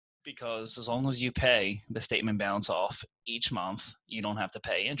Because as long as you pay the statement balance off each month, you don't have to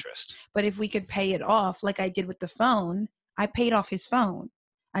pay interest. But if we could pay it off like I did with the phone, I paid off his phone.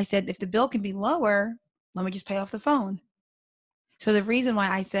 I said, if the bill can be lower, let me just pay off the phone. So the reason why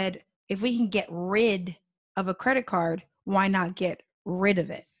I said, if we can get rid of a credit card, why not get rid of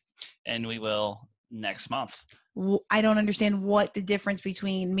it? And we will next month. I don't understand what the difference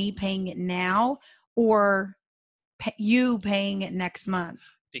between me paying it now or you paying it next month.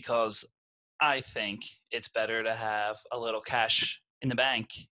 Because I think it's better to have a little cash in the bank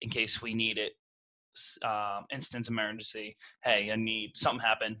in case we need it. Instant emergency. Hey, I need something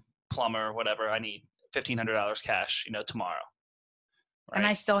happen, plumber, whatever. I need $1,500 cash, tomorrow. Right? And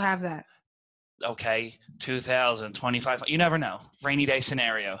I still have that. Okay, 2,000, 25. You never know. Rainy day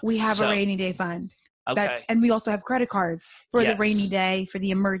scenario. We have a rainy day fund. Okay. And we also have credit cards for the rainy day, for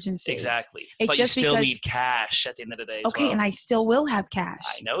the emergency. Exactly. But you still need cash at the end of the day. Okay, and I still will have cash.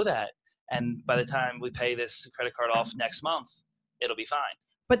 I know that. And by the time we pay this credit card off next month, it'll be fine.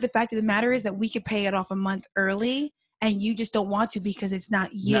 But the fact of the matter is that we could pay it off a month early, and you just don't want to because it's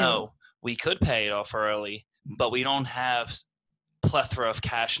not you. No, we could pay it off early, but we don't have plethora of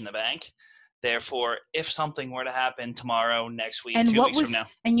cash in the bank. Therefore, if something were to happen tomorrow, next week, 2 weeks from now.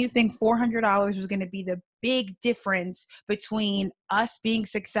 And you think $400 was going to be the big difference between us being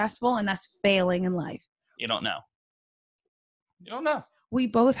successful and us failing in life? You don't know. You don't know. We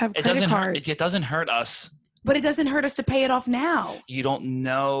both have credit cards. It doesn't hurt us. But it doesn't hurt us to pay it off now. You don't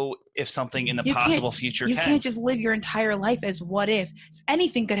know if something in the possible future can. You can't just live your entire life as what if.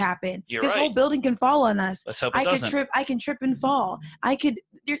 Anything could happen. You're this right. whole building can fall on us. Let's hope it doesn't. I can trip and fall.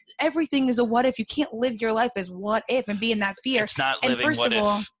 Everything is a what if. You can't live your life as what if and be in that fear. It's not living what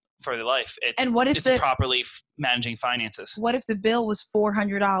if for the life. It's properly managing finances. What if the bill was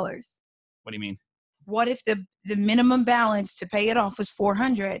 $400? What do you mean? What if the minimum balance to pay it off was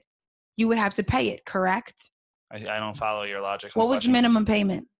 $400? You would have to pay it, correct? I don't follow your logic. What was the minimum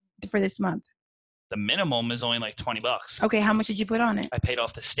payment for this month? The minimum is only like $20. Okay, how much did you put on it? I paid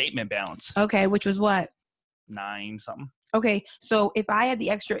off the statement balance. Okay, which was what? 9 something. Okay, so if I had the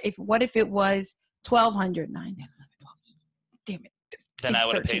extra, what if it was $1,200? 9, 10, 11, 12. Damn it. Then I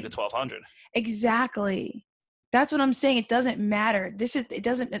would have paid the $1,200. Exactly. That's what I'm saying. It doesn't matter.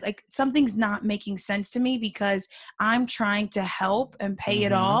 Something's not making sense to me because I'm trying to help and pay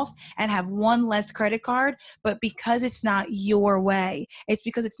it off and have one less credit card. But because it's not your way, it's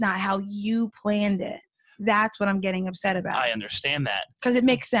because it's not how you planned it. That's what I'm getting upset about. I understand that. Because it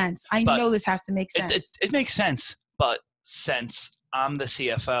makes sense. I know this has to make sense. It makes sense. But since I'm the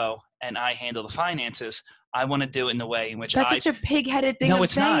CFO and I handle the finances, I want to do it in the way in which That's such a pig-headed thing of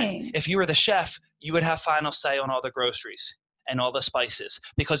saying. Not. If you were the chef, you would have final say on all the groceries and all the spices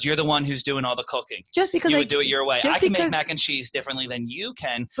because you're the one who's doing all the cooking. Just because you would do it your way. I can make mac and cheese differently than you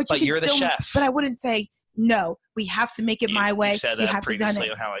can, but you're the chef. But I wouldn't say, no, we have to make it my way. You said that previously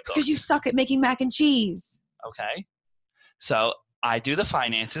on how I cook. Because you suck at making mac and cheese. Okay. So I do the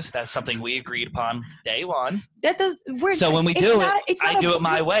finances. That's something we agreed upon day one. When we do it, I do it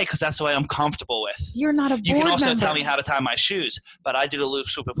my way because that's the way I'm comfortable with. You're not a board member. You can also tell me how to tie my shoes, but I do the loop,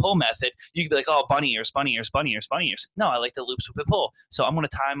 swoop, and pull method. You could be like, oh, bunny ears, bunny ears, bunny ears, bunny ears. No, I like the loop, swoop, and pull. So I'm going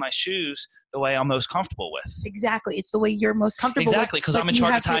to tie my shoes the way I'm most comfortable with. Exactly. It's the way you're most comfortable with. Exactly, because I'm in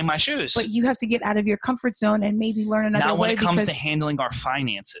charge of tying my shoes. But you have to get out of your comfort zone and maybe learn another way. Not when it comes to handling our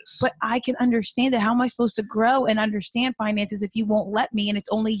finances. But I can understand it. How am I supposed to grow and understand finances if you won't let me and it's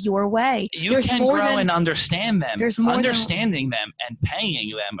only your way? You can grow and understand them. Understanding them and paying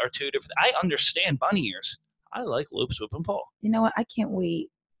them are two different. I understand bunny ears. I like loop, swoop, and pull. You know what? I can't wait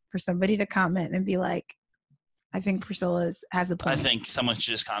for somebody to comment and be like, I think Priscilla has a point. I think someone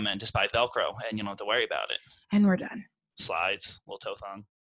should just comment, just buy Velcro and you don't have to worry about it. And we're done. Slides, little toe thong.